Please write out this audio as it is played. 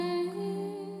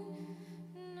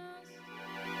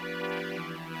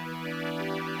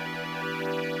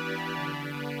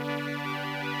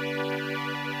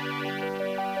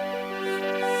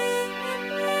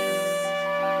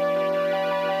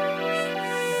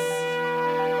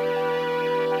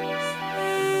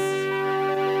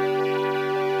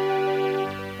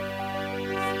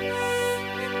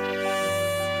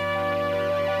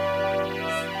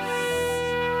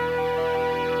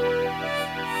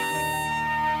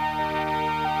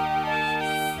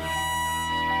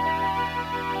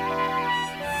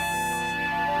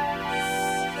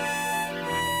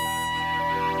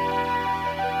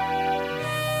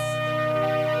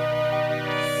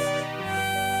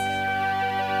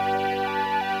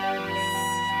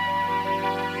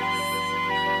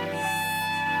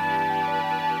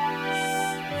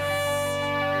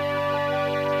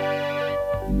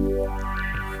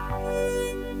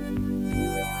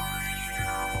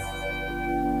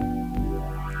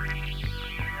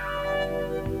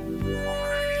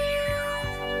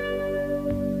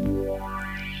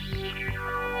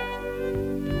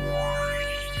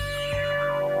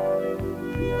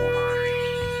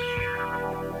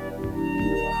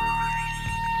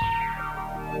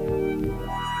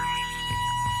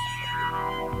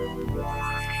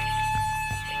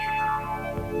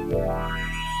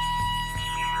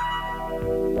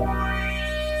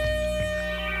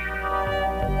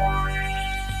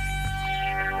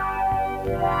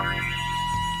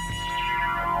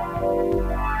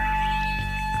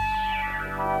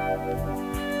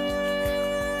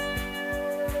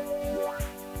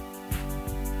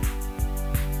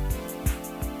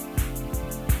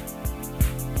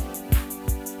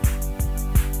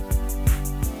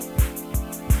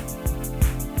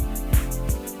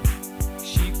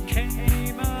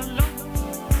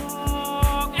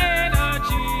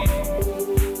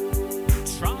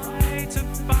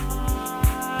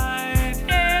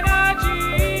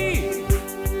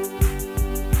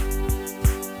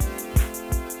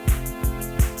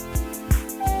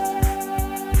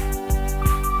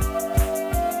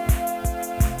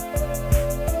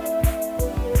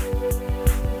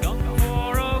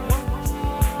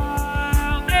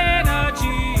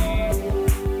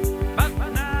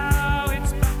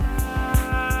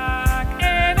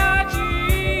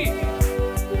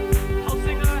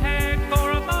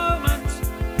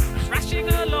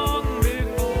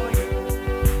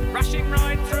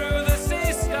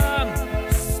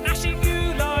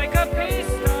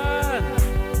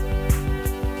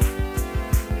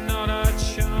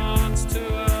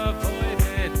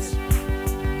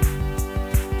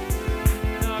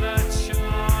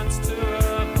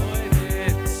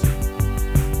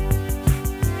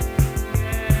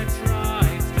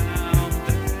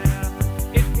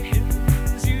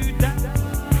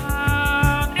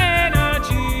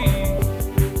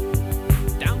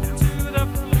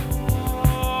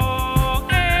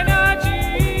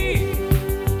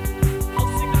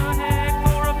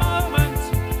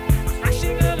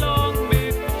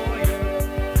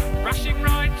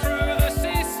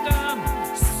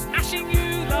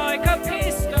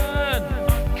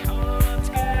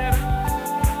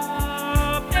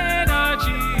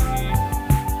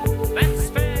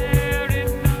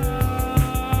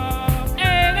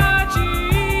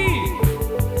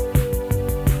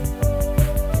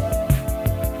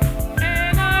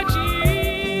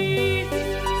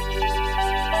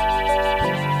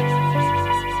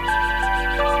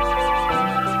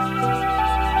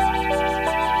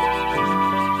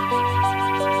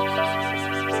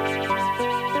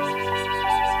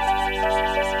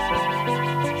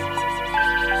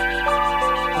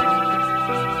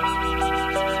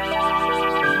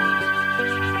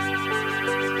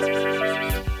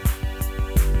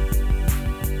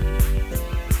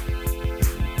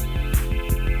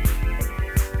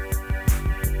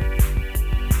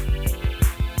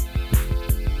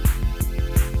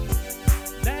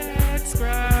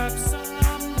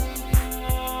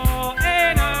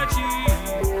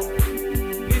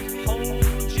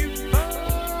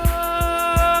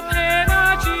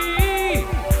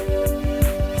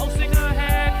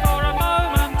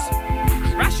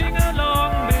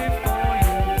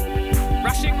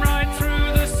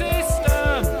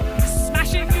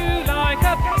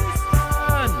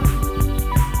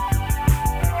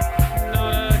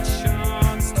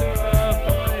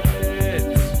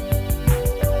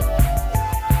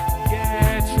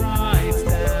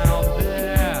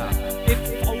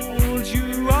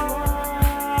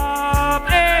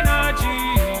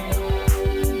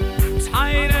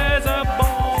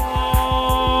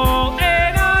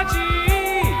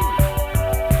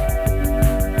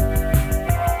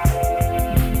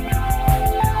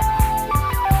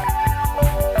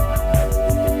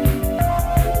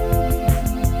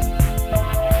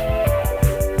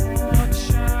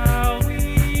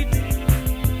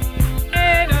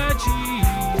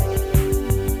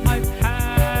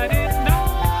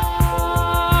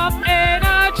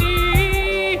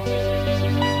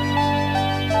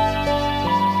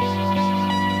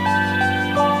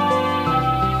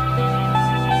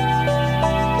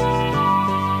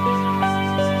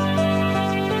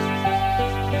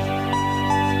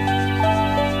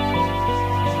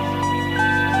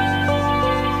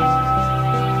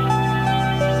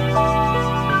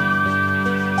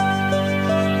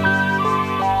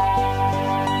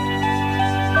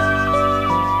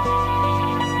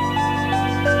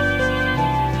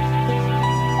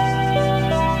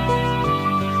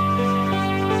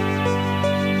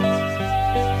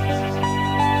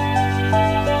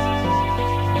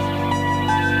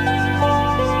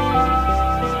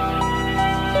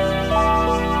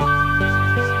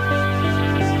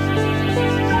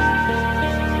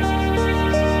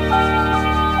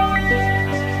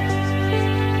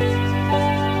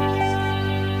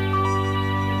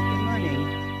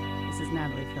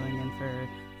in for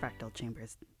Fractal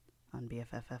Chambers on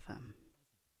BFF-FM.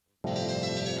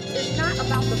 It's not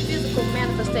about the physical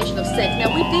manifestation of sex.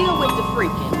 Now, we deal with the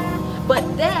freaking, but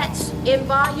that's in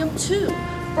volume 2.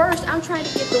 First, I'm trying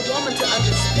to get the woman to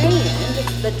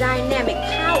understand the dynamic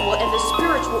power and the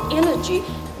spiritual energy.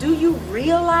 Do you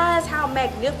realize how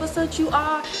magnificent you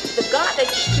are? The God that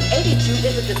created you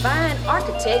is a divine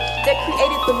architect that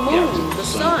created the moon, the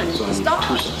sun, the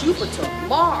stars, Jupiter,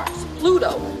 Mars,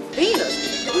 Pluto,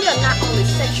 Venus. We are not only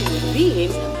sexual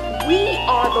beings, we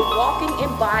are the walking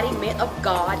embodiment of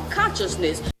God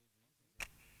consciousness.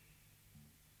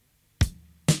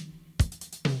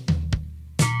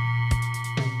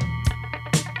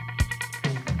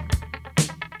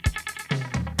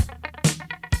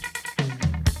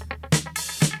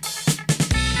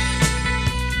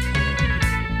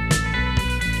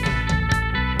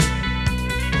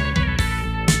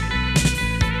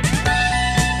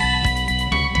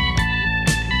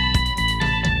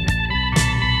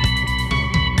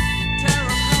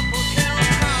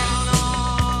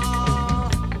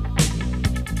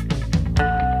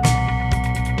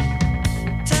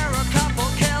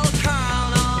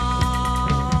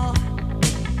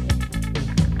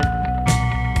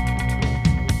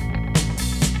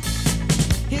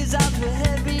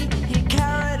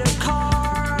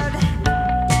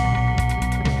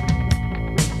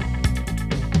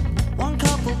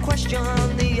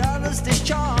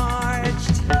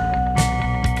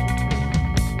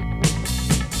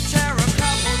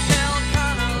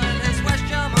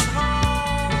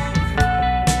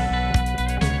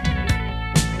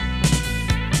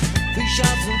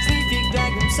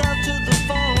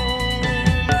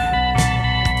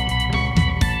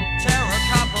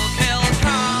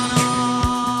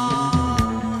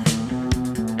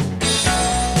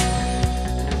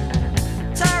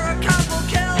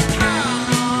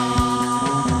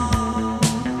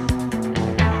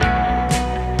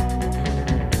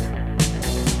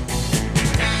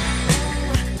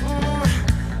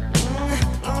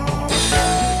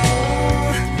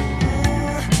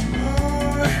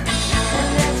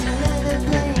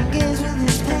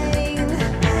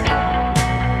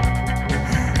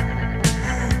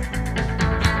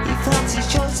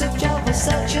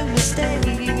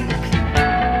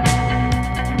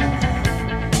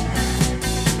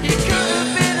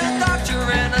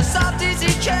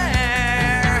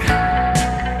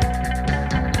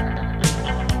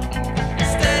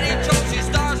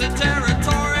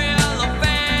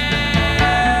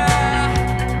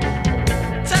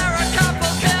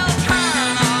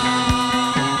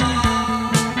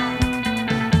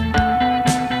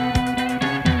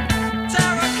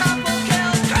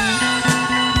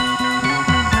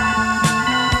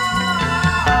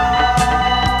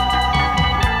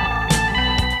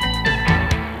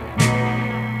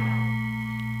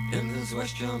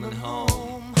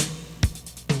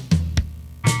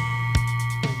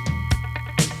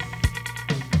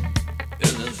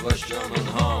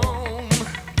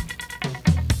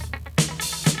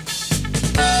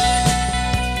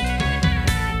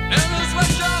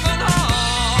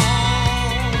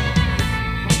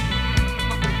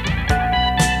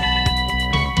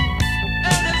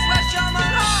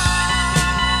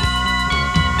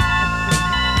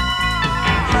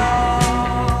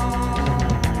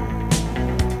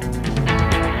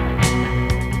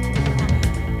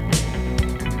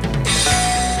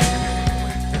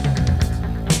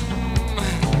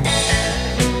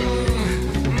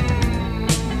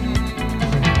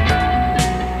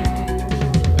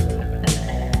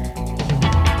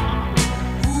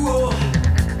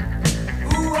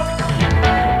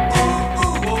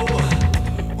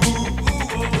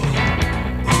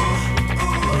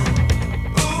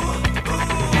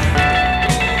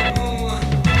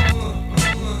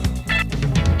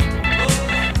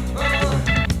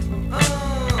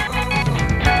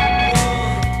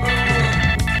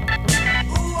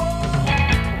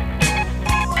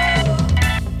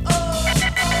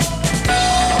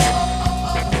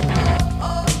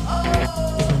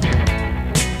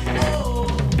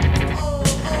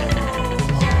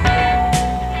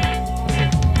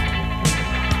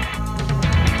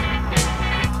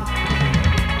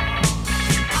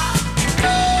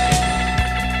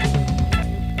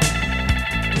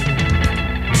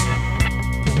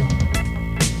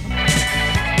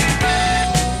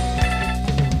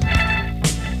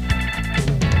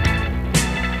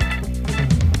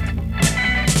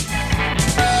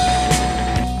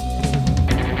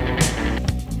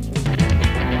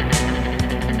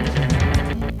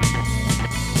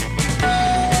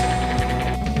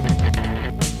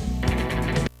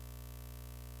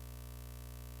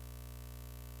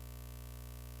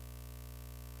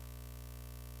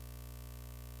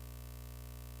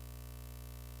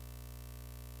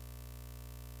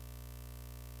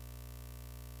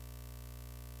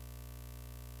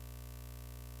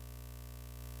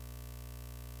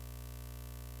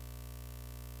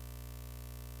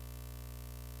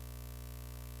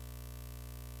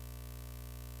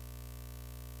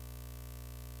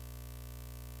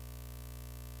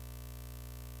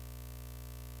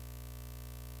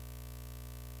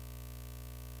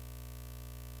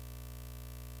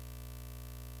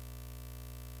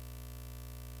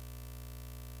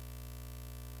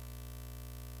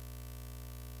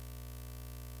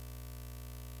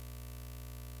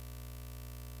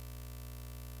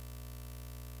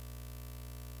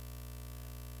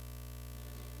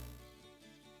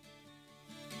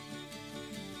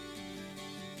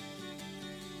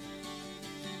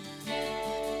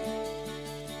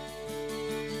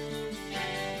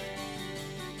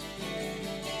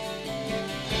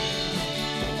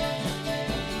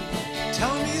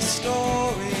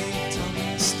 story, tell me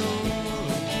a story.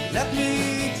 Let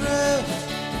me drift.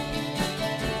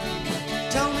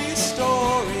 Tell me a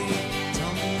story,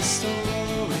 tell me a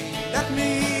story. Let me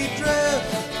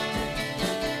drift.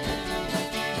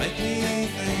 Make me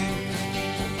think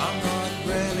I'm not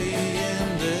really in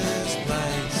this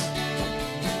place.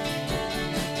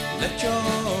 Let your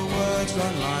words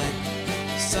run like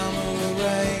summer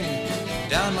rain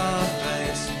down my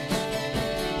face.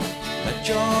 Let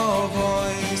your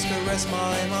voice caress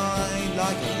my mind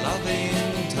like a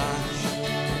loving touch.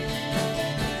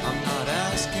 I'm not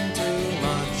asking too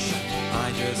much, I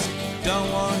just don't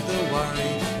want the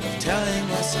worry of telling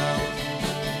myself.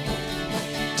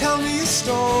 Tell me a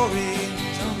story,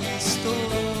 tell me a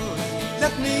story.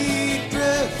 Let me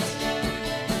drift.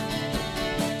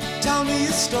 Tell me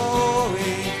a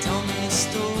story, tell me a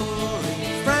story.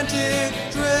 Frantic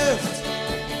drift.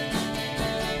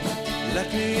 Let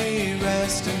me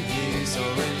rest in peace,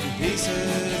 or in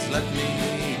pieces let me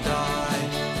die.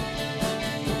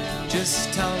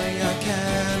 Just tell me I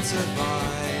can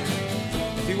survive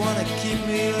if you wanna keep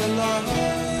me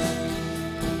alive.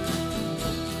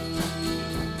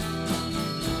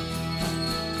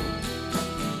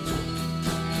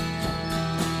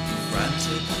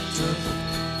 Frantic drift,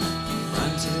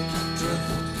 frantic drift,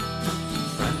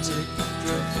 frantic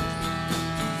drift,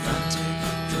 frantic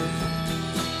drift.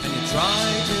 And you try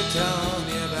to tell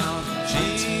me about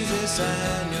Jesus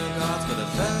and your gods, but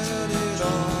I've heard it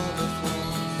all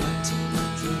before. Frantic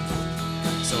drift.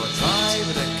 So I try,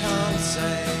 but I can't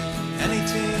say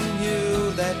anything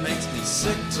new that makes me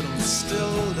sick, but I'm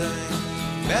still doing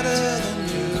better than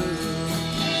you.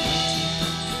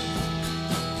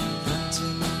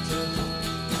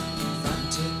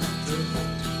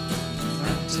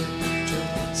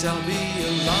 I'll be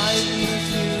alive in the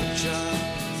future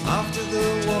after the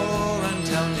war, and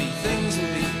tell me things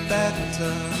will be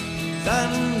better than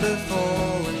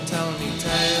before, and tell me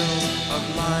tales of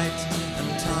light and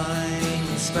time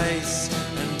and space,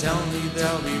 and tell me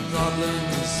there'll be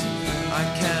problems I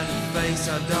can't face.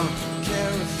 I don't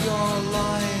care if you're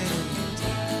lying.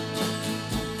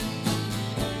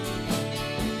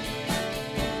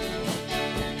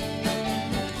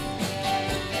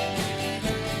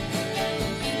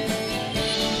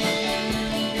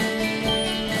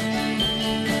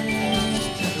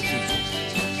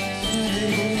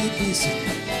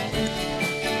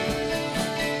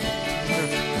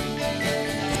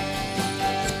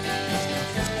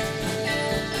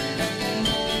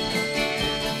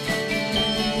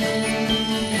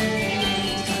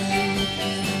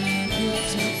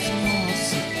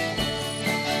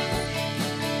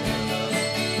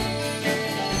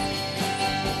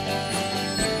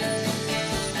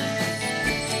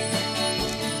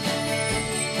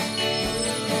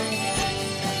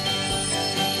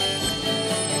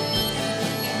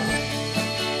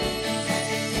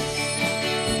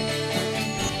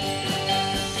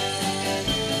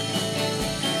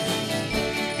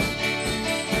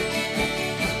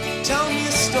 Tell me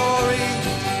a story.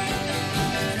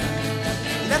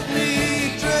 Let me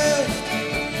drift.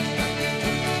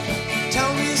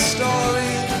 Tell me a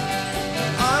story.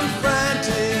 I'm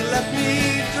frantic. Let me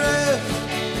drift.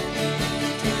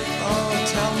 Oh,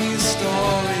 tell me a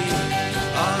story.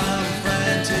 I'm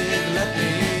frantic. Let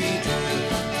me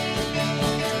drift.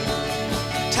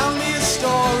 Tell me a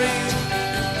story.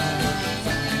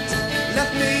 Let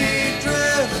me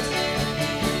drift.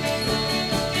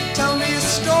 Tell me a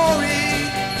story.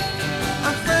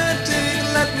 I'm frantic,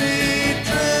 let me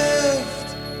drift.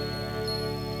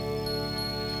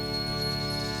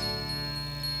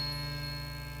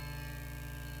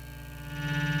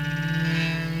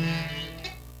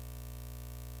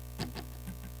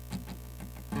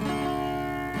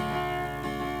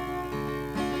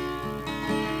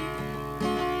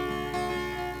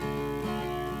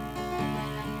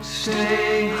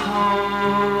 Staying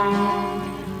home,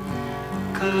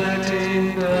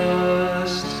 collecting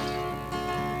dust.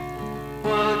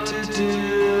 What to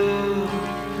do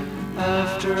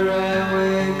after I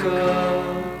wake up?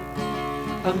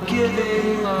 I'm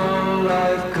giving all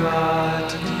I've got.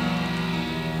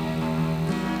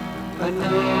 I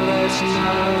know that's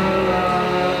not a lot.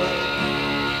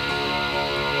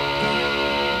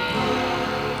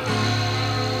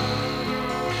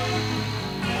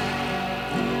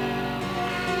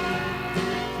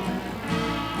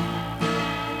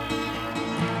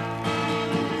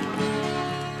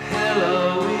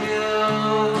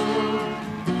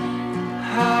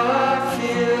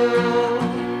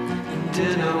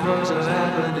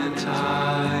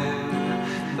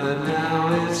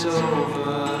 It's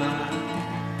over.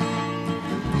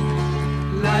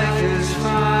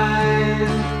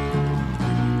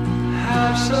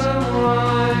 some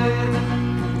wine.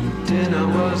 Dinner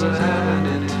was a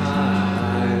happening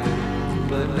time,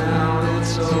 but now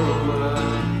it's over.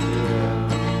 Yeah.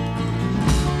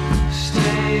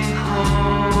 Staying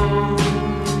home,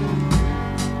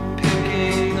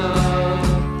 picking up,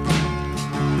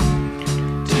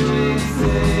 doing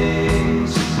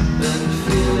things and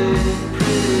feeling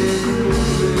pretty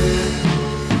groovy.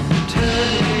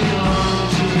 Turning on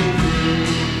TV,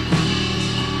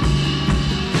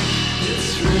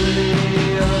 it's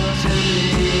really up to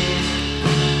me.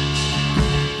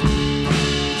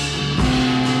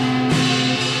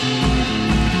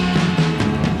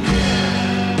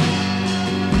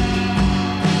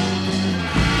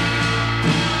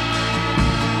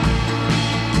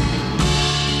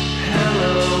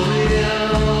 Hello,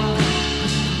 Will.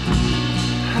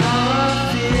 How I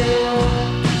feel.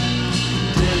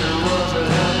 Dinner was a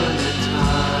happening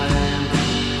time,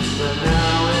 but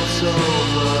now it's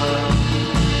over.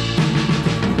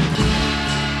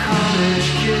 College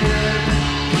kid,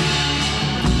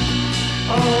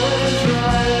 always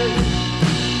right.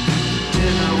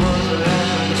 Dinner was a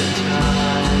happening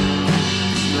time,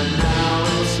 but now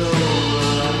it's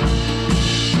over.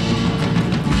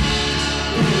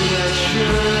 Ooh, that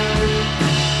shirt,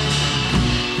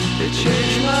 it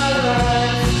changed my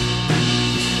life.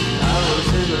 I was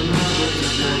in another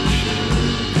dimension,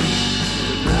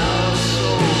 but now it's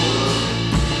over.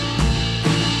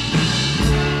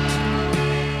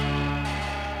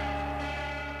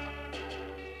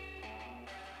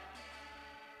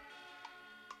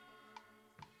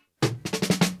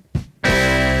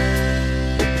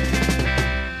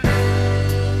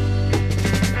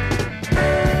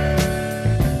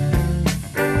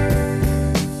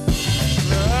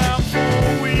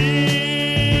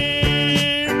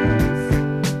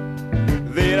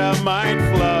 That I might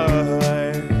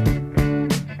fly.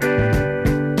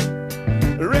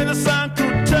 Rain the sun to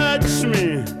touch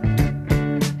me.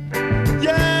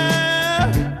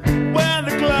 Yeah, when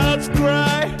the clouds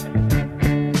cry,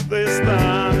 there's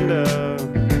thunder,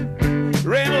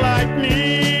 rain, lightning.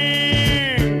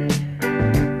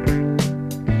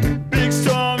 Big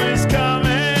storm is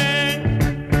coming.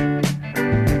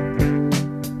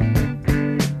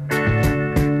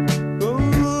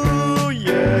 Ooh,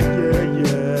 yeah, yeah,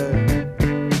 yeah.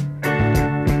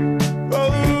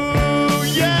 Oh,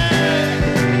 yeah.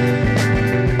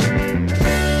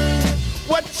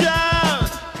 Watch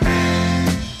out.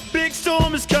 Big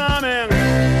storm is coming.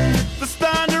 There's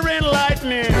thunder and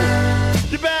lightning.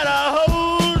 You better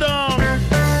hold on.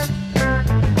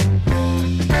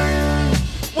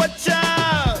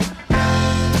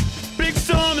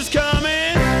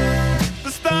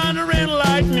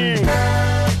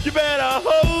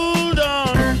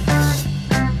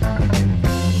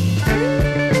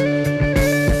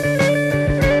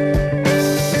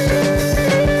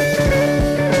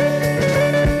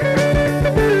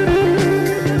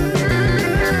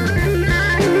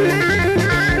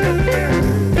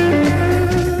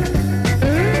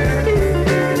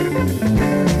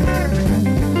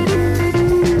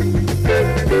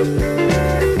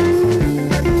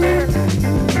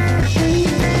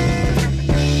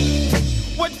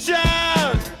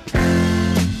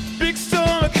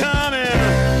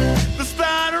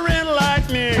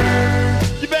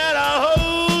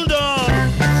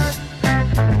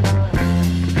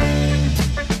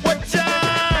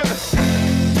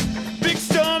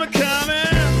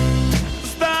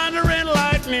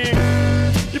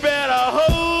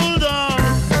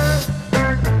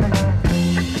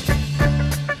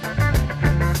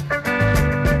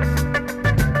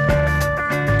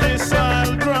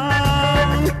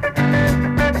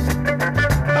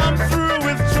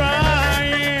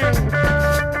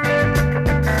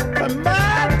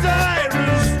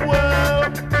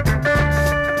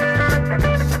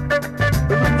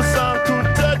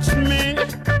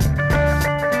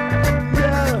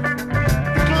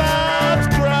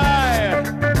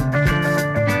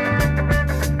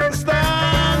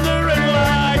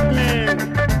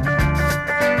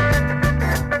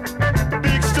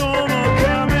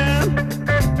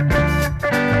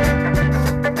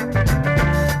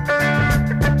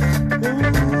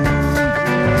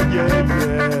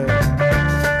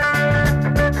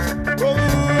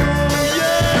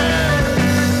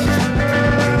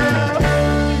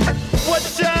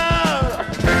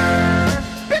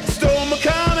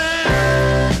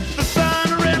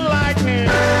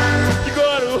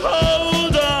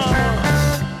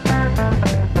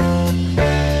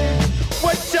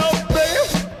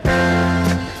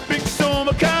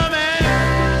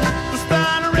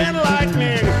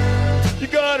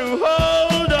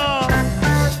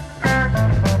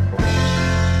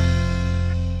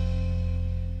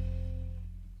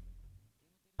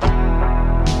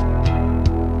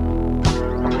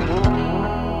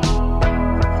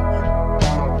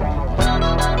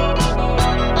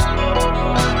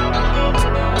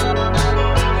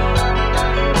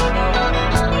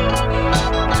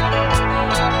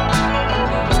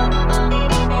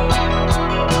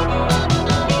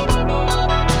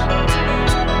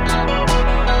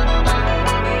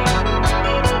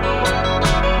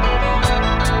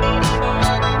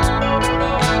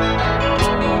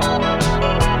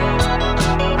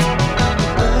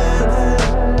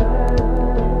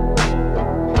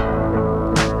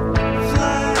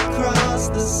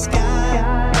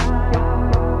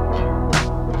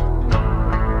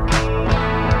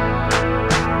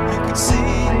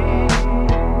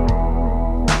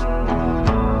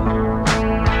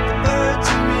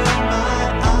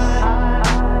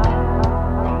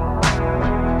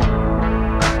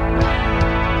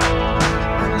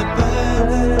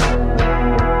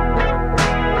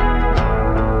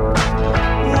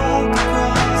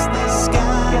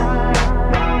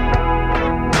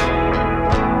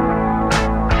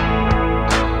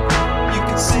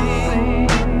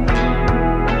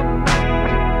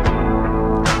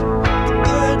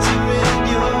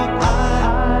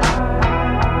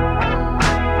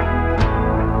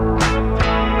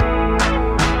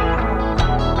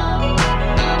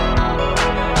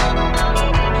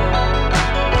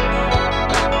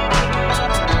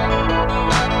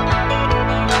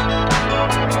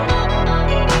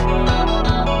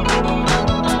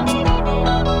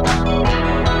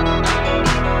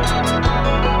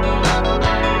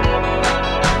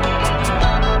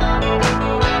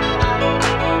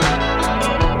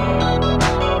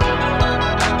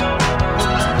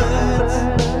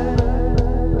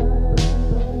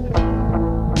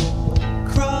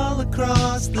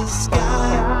 across the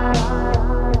sky.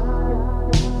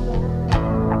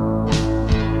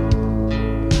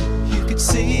 You could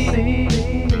see they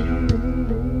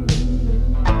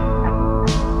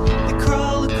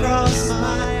crawl across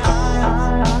my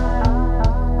eyes.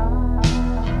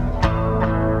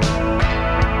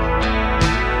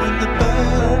 When the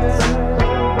birds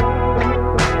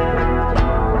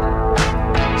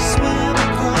swim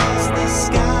across the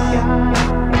sky.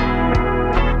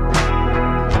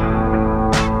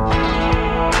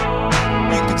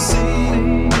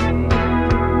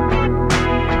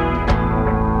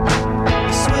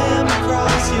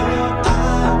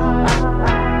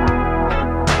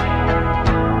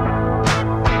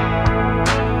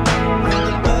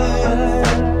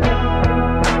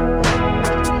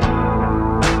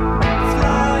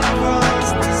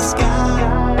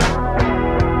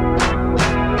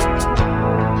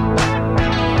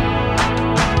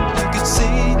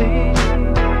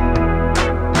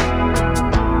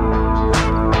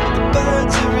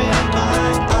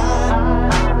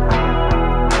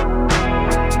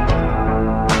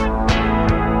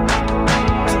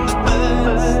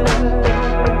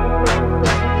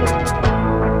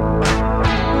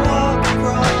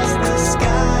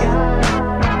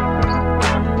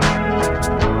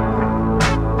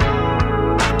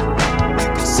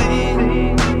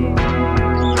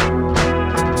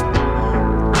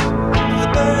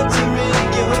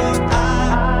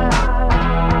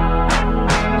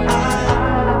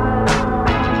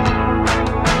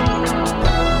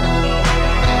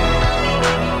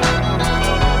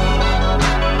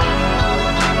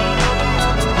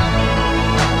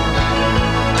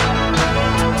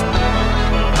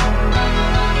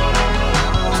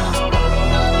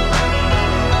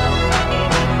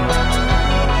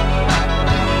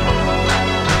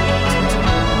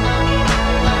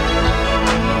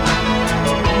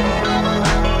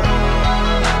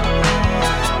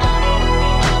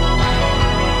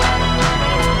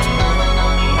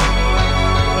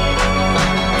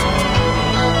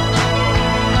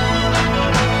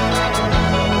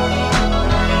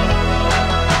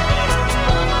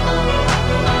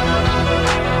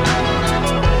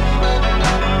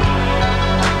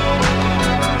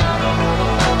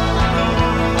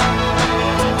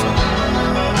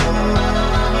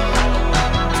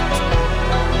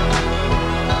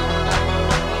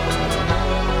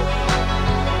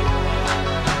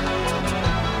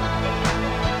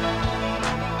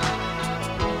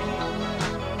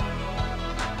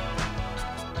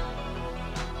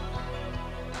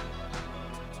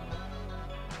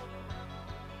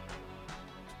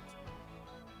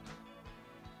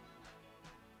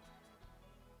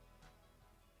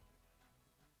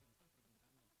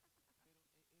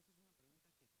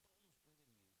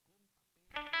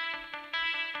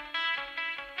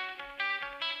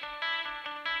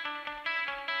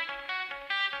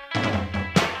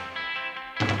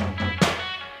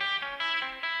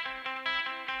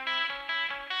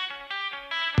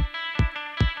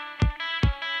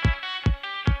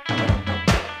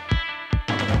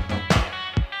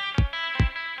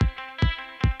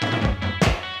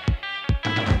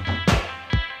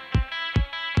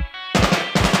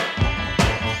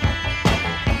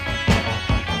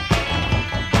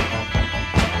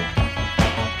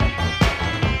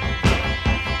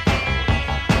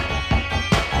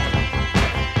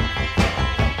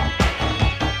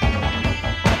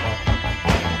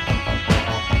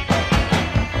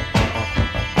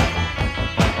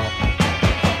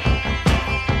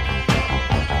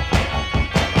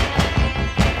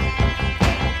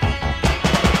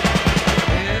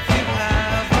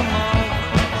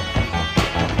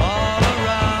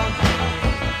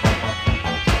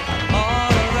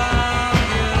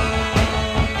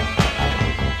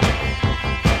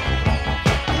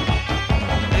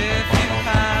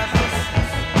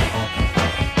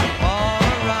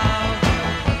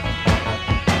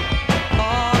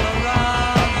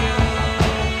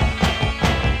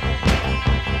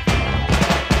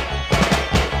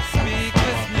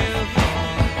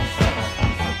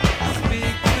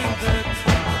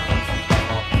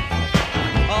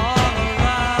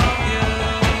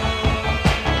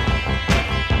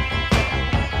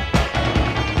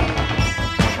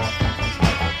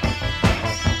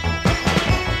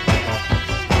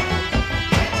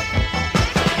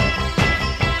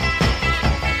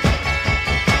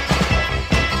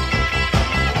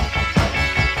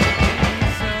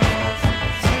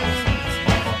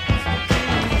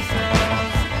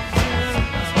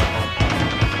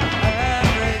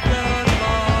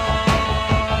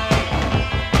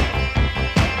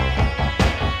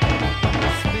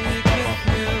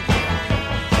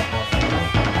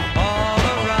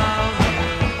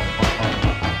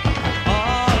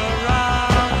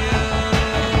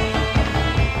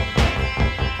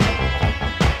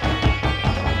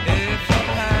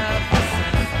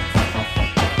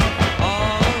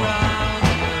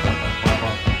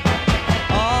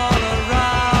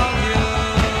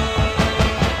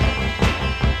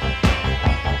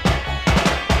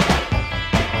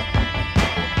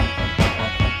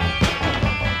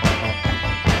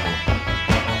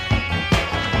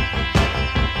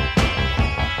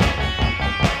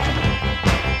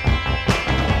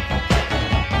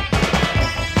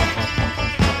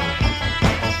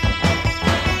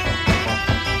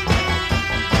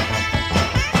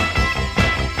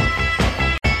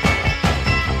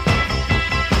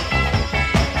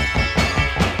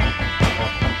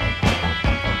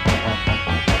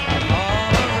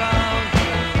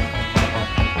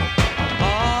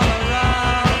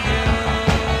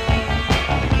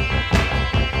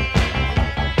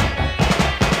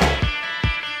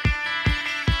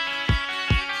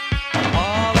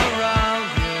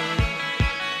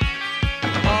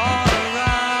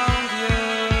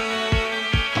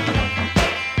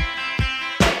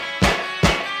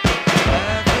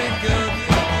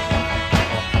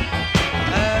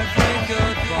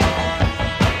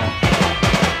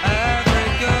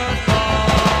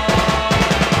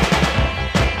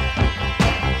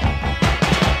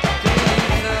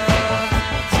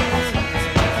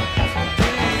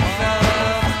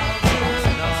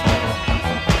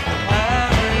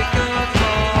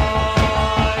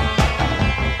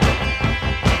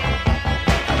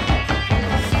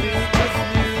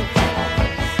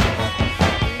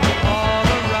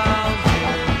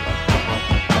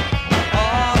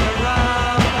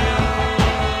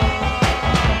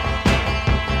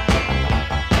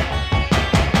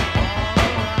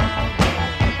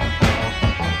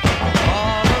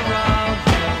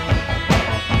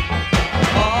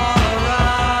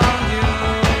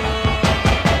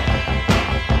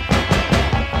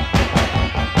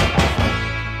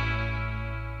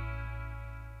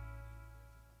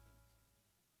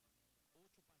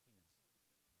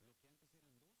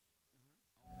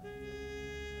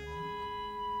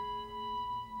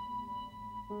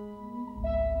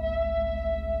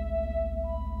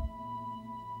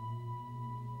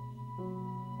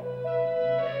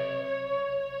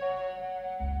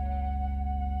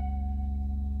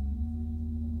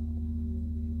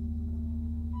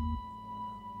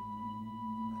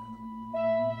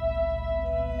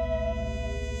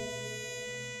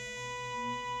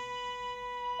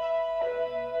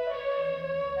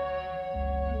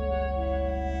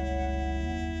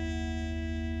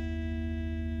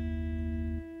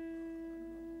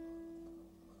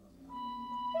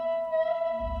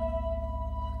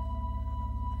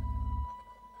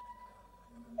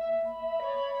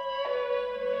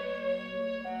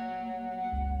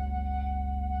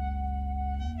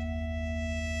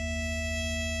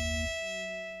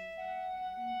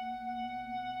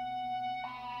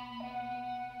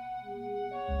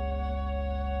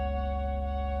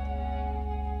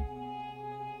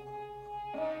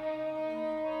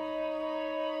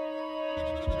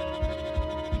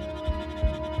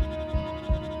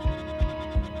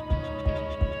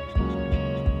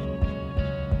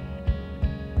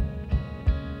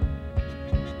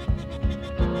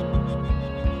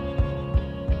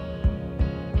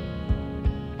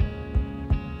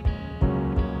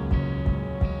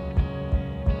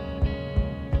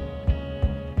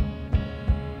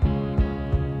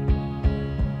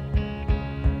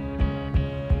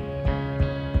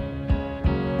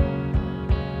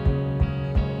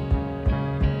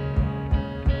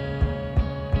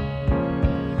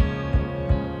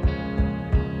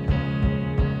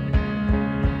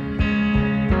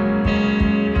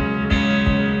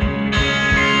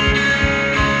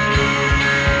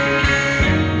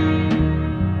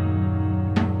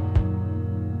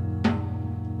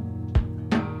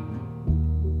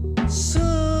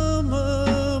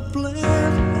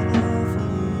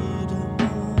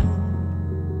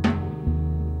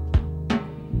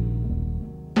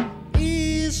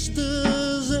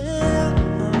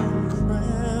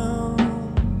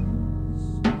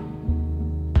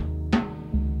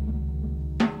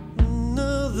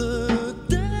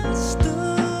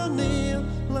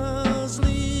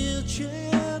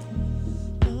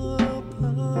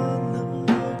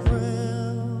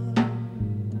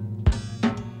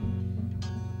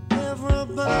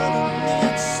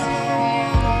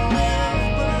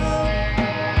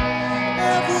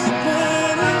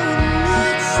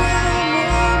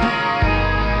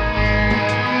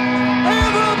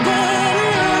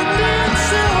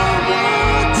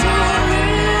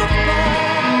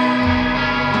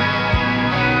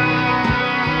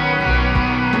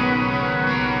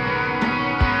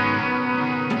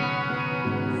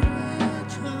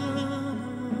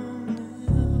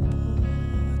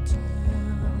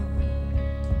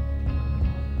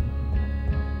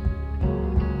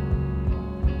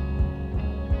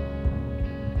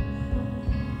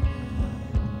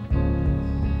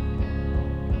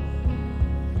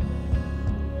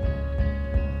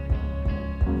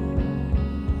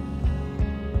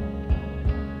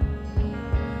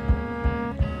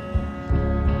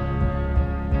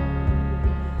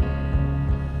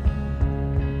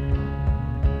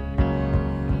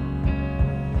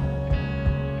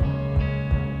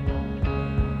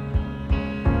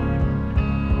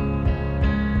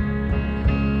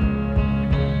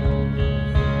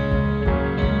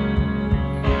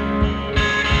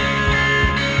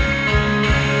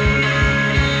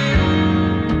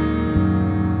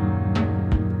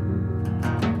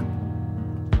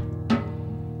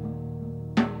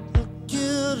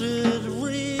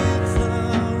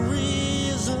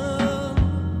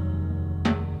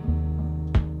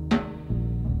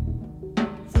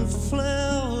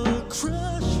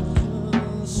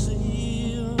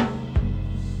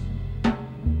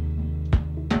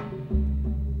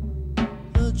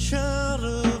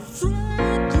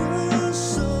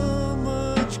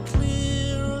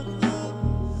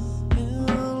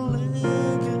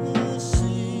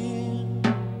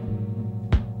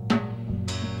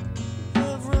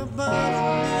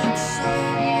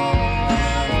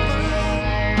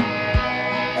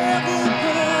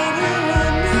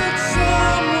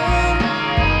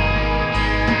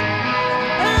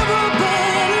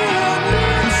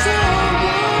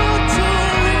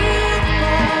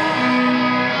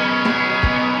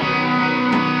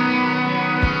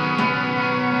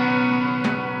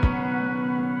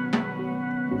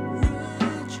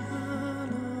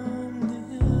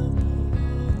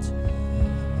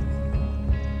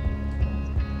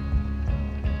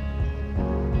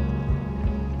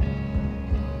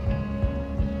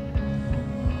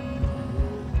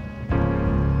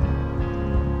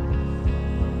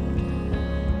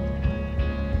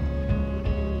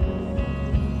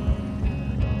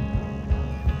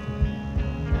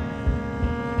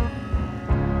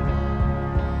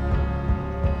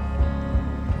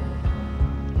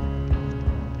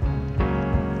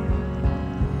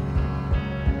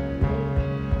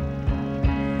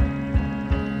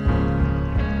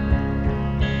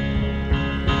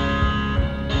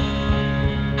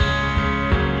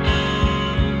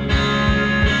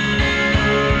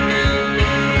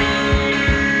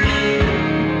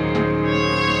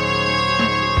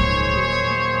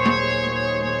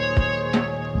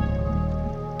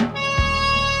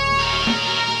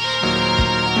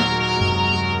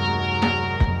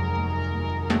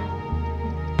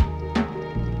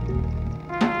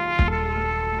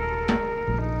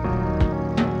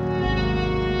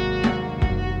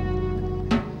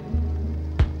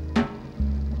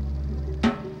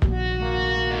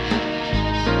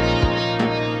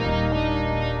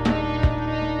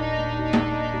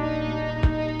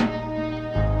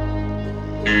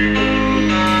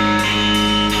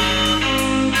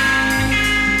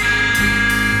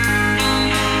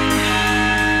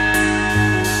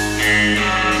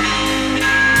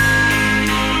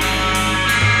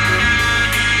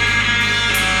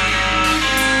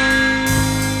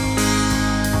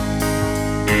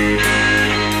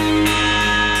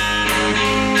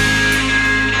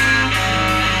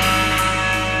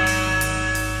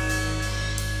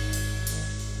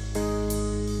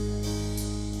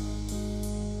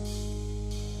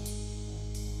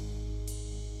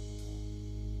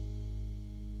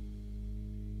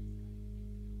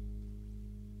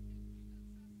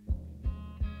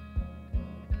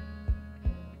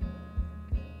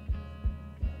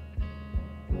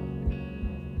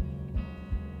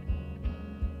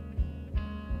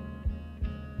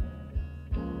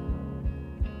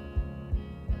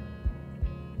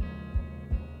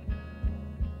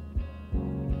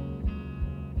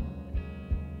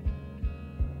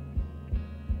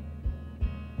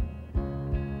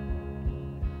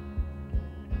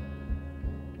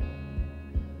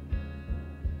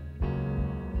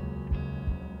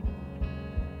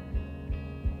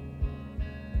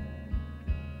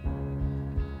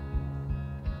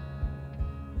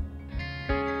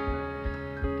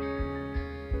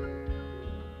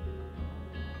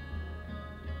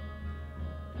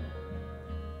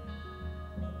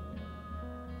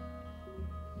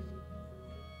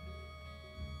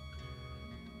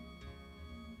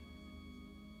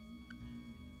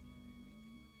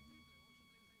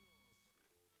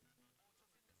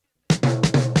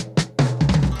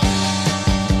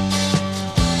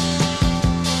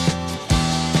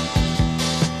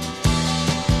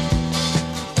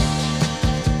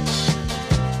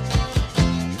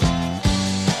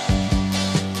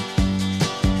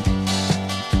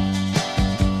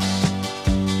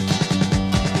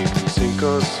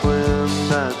 or swim,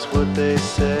 that's what they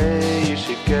say. You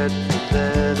should get from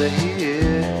there to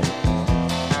here.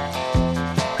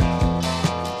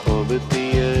 Orbit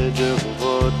the edge of a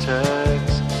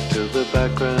vortex till the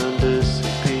background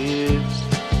disappears.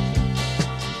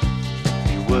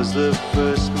 He was the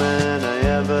first man I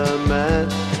ever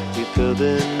met. He filled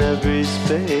in every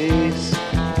space.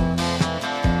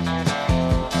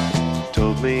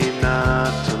 Told me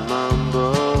not to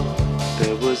mumble.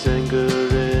 There was anger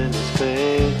in his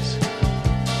face.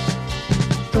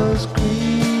 Those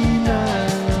green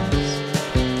eyes,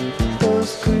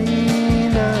 those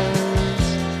green eyes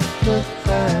look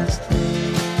past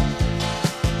me.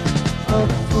 A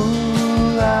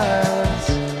fool eyes,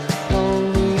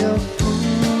 only a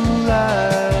fool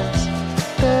eyes.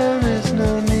 There is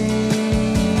no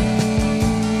need,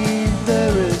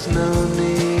 there is no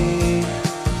need.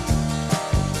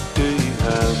 Do you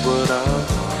have what I want?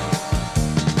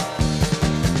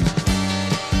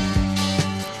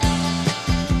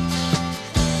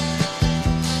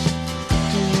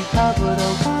 Have what I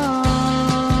want.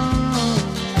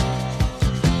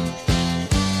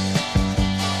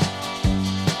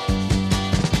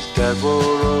 His dad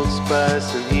wore Old Spice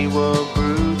and he wore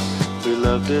Brute. We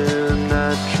loved him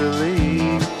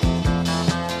naturally.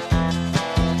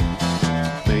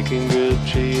 Making grilled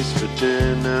cheese for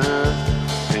dinner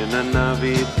in a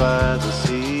Navi by the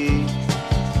sea.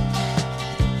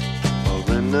 Or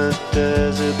in the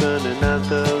desert burning out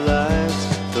the lights.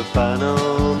 The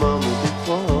final moment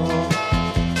before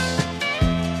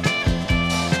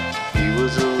he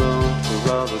was alone for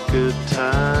all the good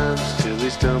times till he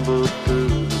stumbled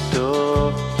through the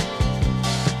door.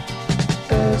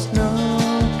 There's no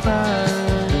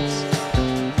prize,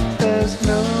 there's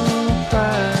no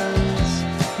prize,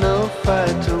 no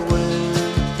fight to win.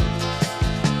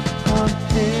 On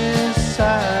his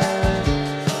side,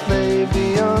 maybe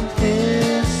on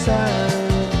his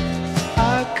side,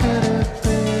 I could have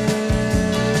been.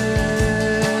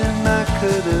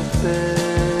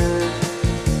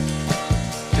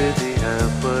 Did he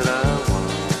have what I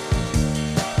want?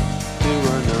 Do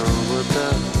I know what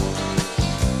that was?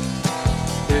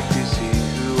 If you see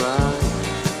who I am,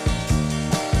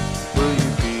 will you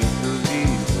be who he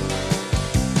was?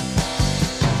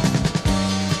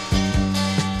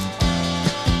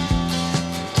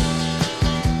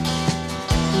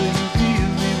 Will you be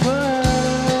who he was?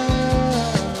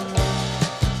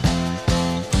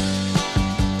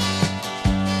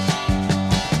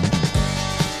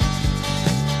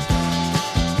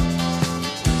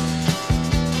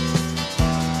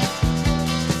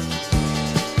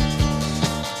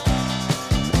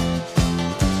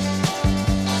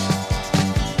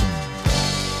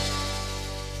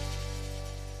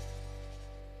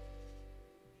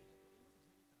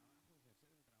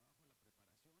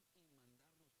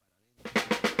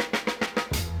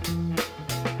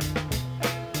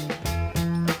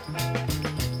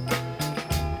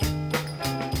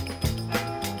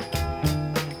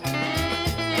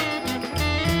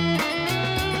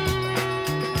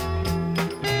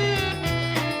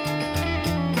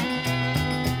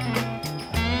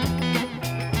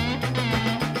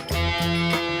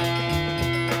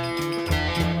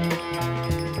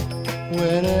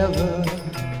 Whenever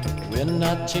we're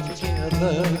not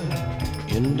together,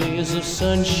 in days of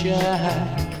sunshine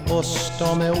or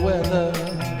stormy weather,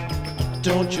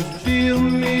 don't you feel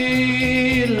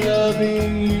me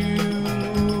loving you?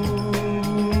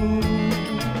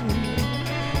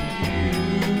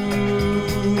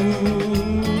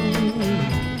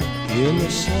 In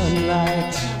the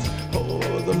sunlight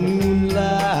or the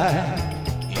moonlight,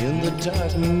 in the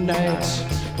dark night,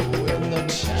 when the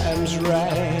time's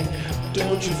right,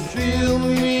 don't you feel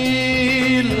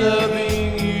me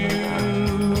loving you?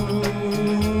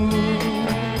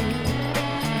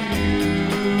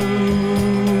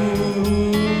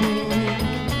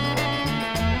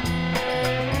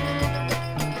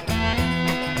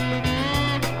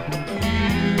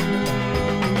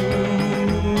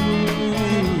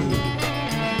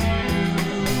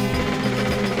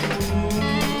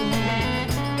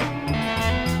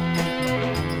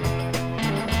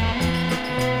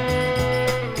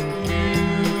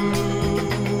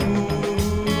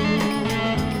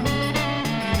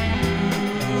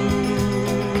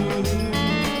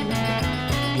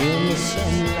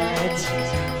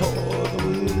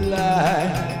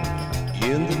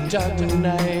 Dark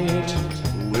night,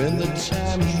 when the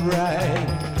time's right,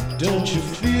 don't you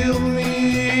feel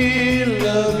me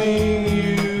loving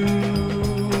you?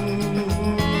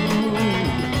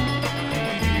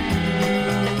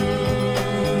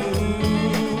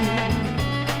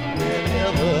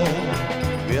 Whenever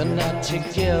we're not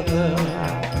together,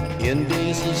 in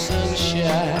days of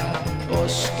sunshine or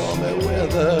stormy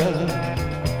weather.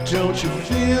 Don't you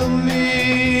feel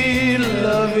me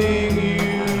loving you?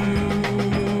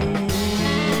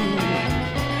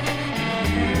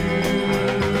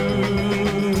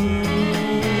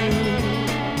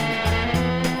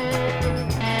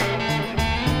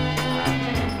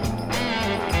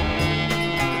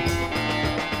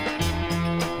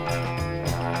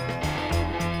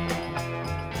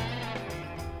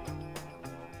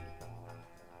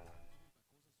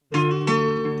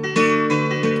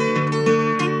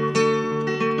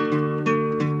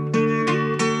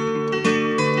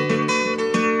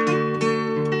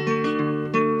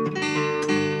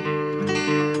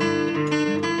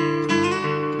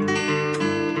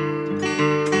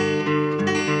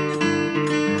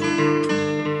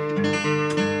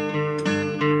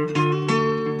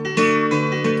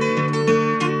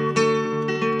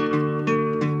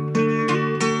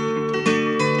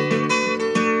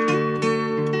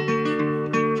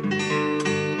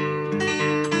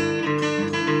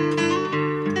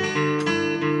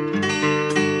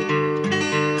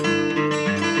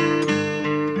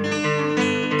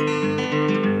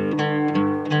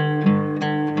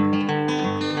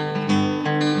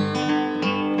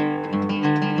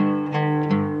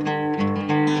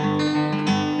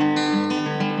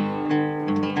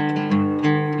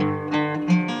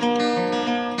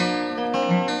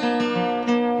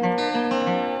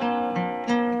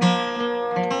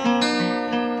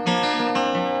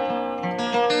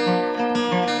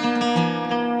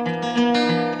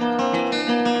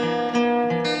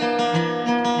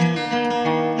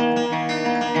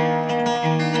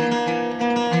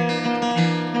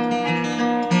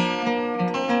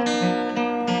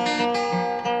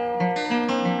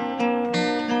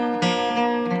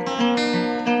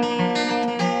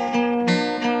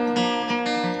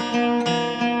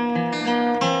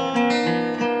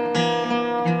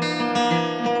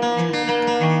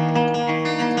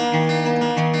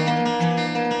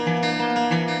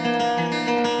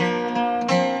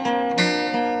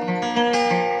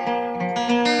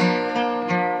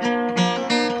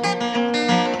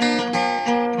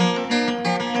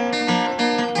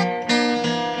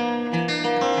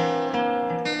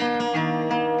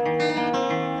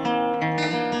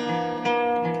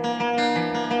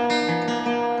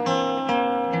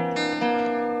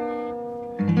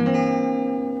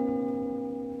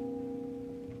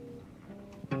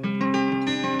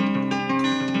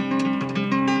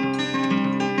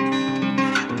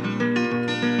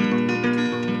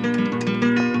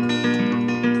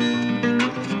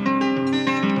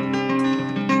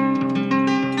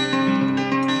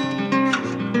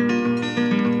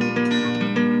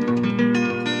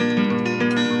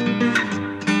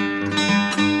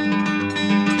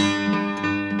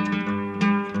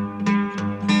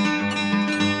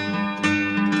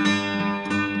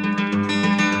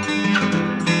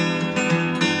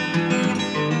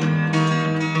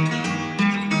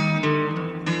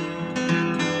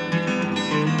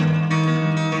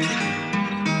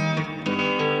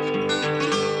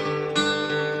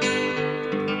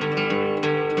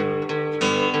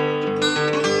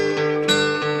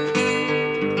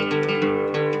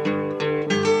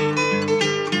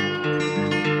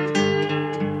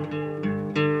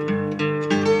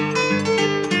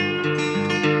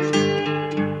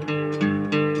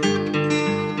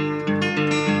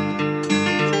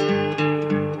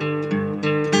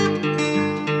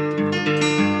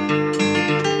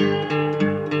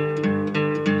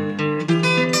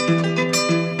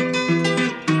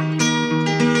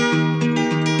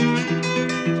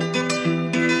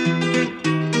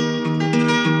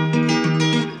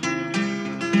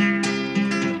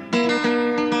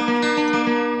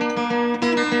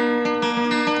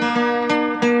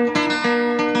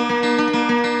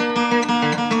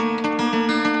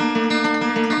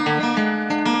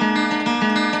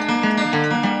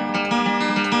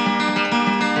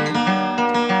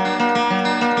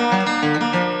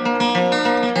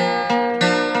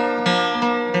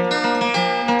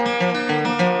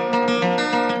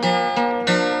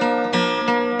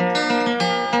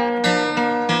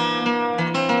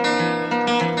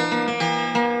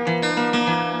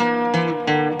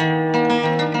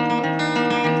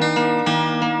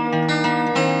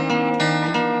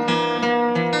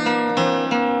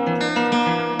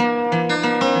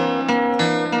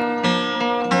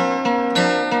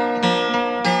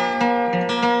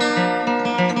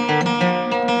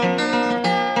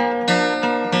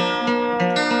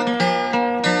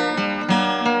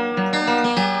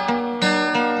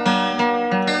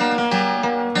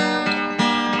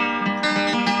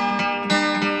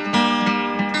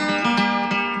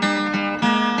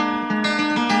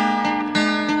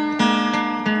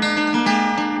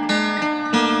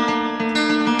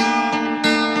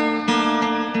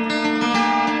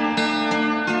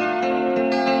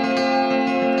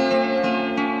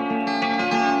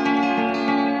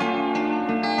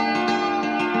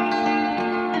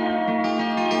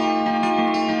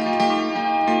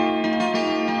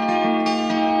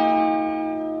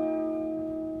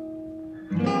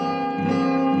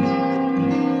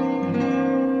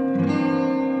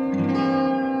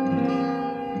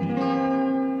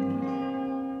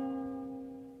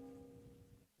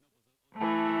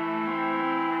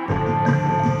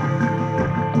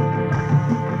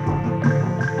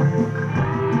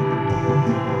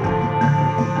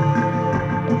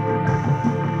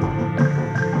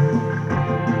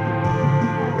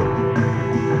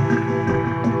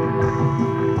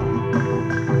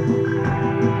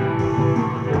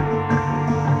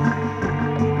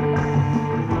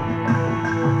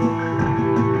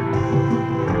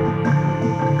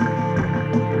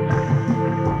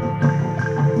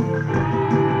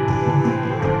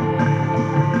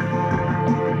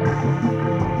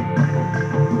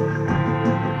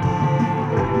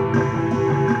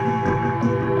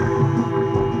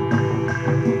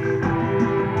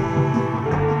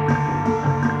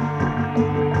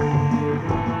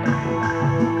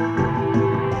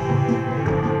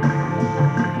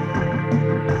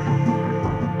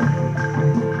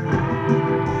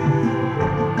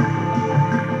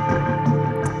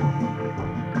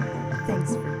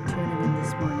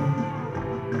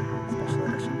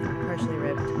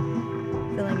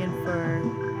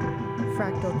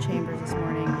 Chambers this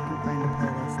morning. You can find the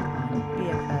playlist on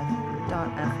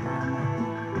bff.fm under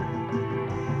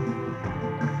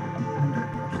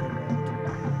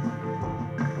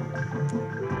Partially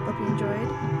Wrote. Hope you enjoyed.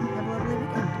 Have a lovely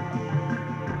weekend.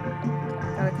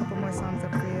 Got a couple more songs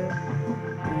up for you.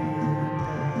 And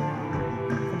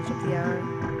finish up the hour.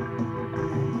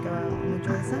 And go out and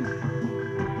enjoy the sun.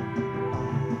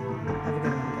 Have a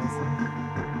good one, guys.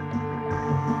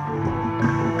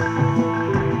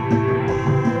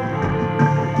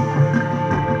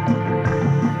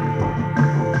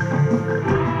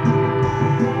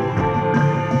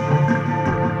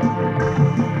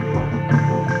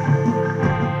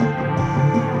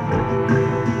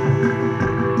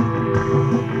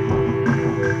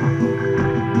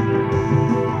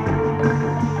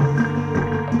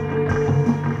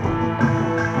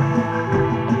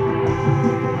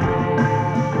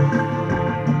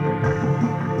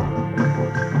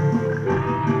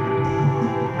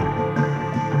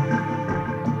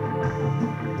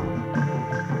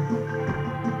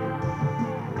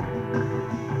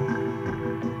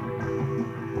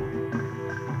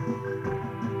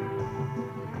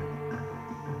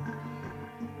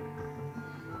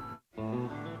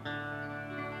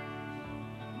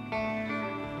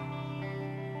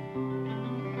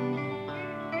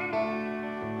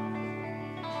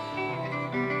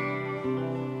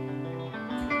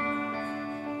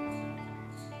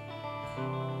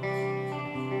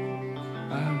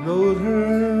 I wrote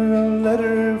her a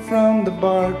letter from the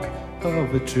bark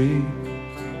of a tree.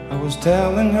 I was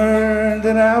telling her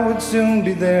that I would soon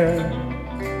be there.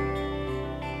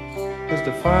 As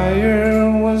the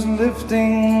fire was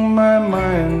lifting, my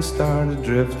mind started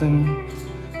drifting,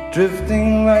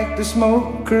 drifting like the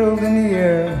smoke curled in the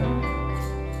air.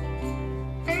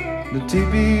 The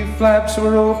teepee flaps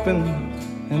were open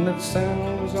and the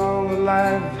sun was all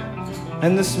alive,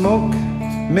 and the smoke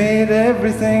made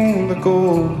everything look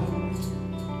old.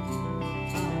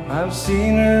 I've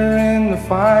seen her in the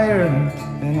fire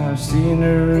and I've seen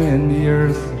her in the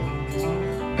earth.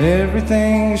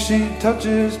 Everything she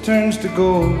touches turns to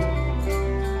gold.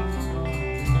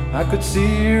 I could see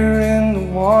her in the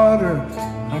water,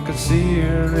 I could see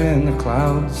her in the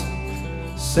clouds,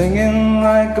 singing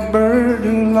like a bird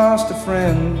who lost a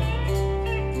friend.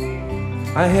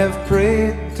 I have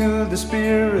prayed to the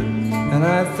Spirit and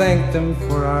I thanked Him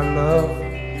for our love.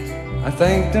 I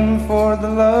thanked Him for the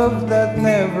love that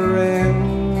never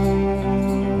ends.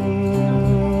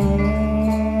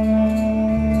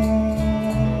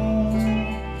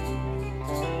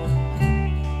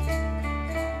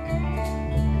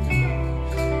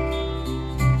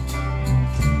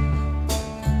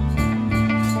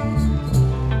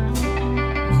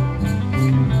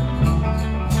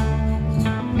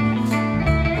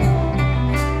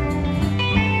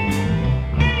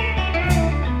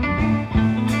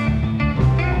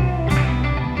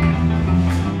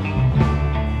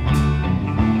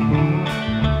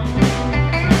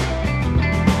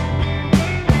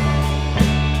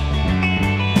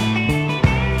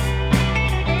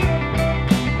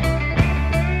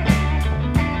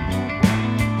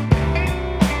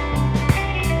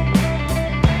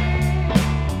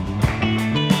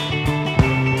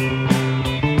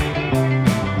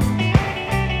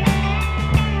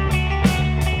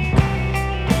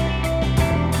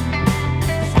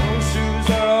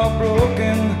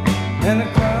 And the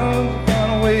crowd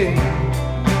gone away,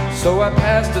 so I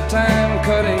passed the time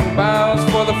cutting boughs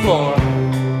for the floor.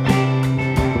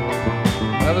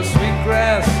 Well, the sweet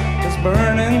grass is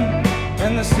burning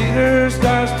and the cedar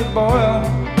starts to boil.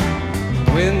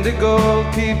 Windigo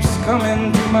keeps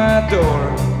coming to my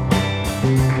door.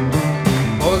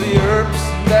 Oh, the herbs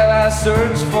that I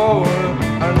search for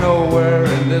are nowhere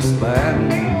in this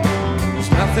land.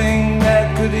 There's nothing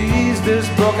that could ease this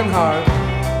broken heart.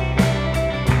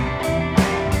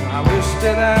 I wish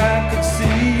that I could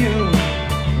see you,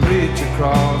 reach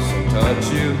across and touch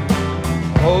you,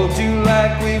 hold you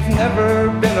like we've never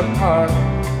been apart.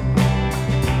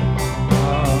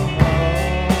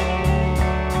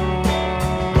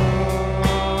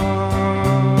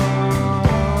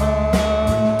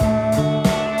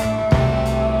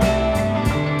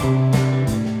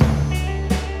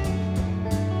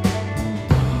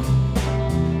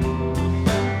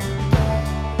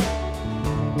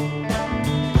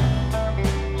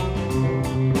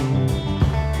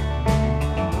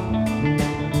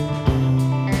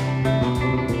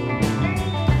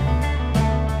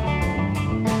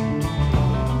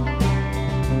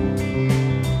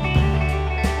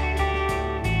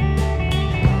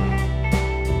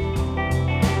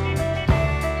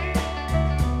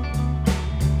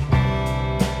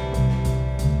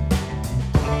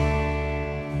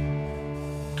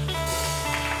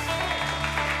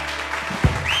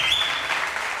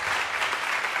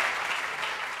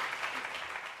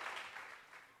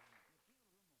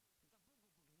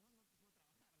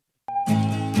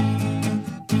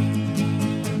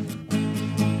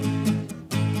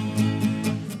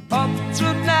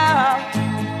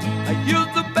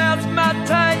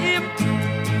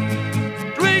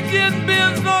 get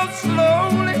bent so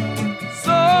slowly,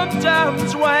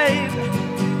 sometimes wane.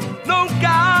 No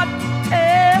God,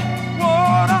 air,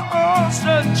 water, or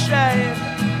sunshine.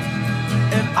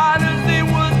 And honesty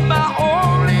was my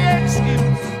only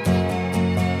excuse.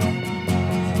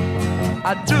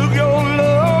 I took your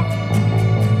love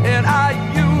and I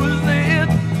used it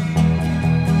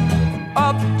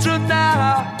up to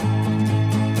now.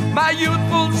 My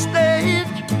youthful stage,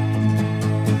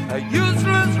 a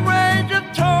useless range, a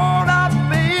torn out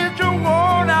page, a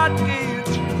worn out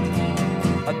gauge,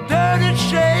 a dirty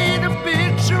shade, a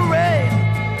big charade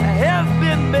has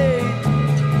been made.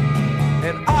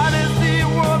 And honesty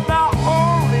was my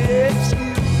only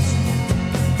excuse.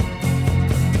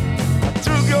 I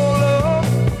took your love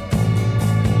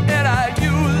and I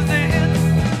used it.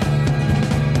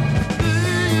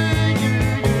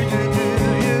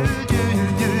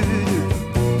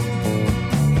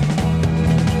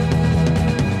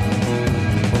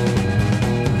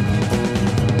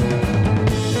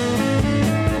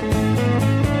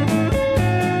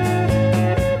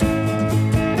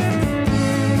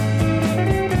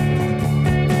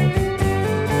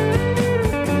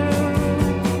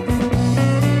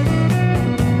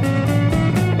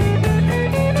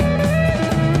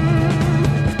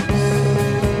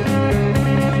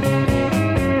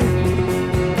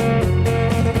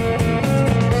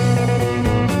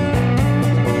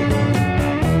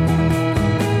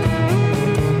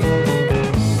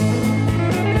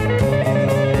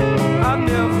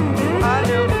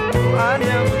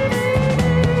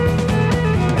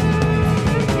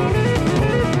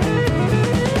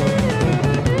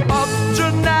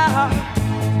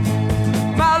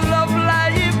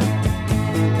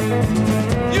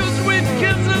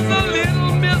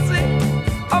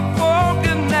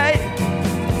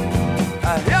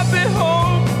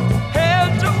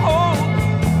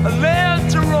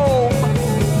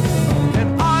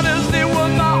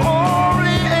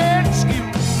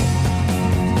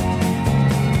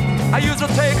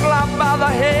 By the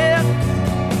head,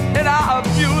 and I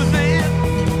abuse it.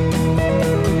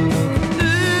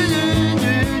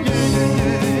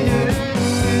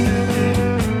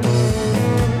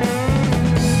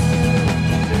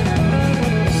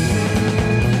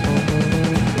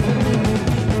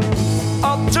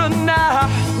 Up to now,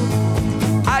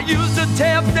 I used to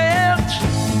tap dance,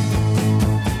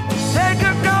 take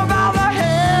a girl by the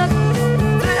head,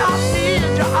 say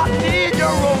I need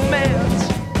your romance.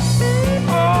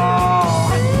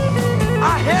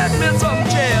 I had me some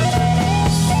chance,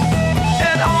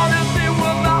 and honesty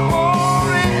was my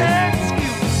only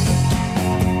excuse.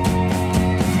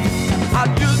 I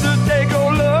used to take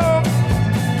your love,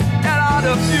 and I'd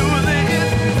abuse it.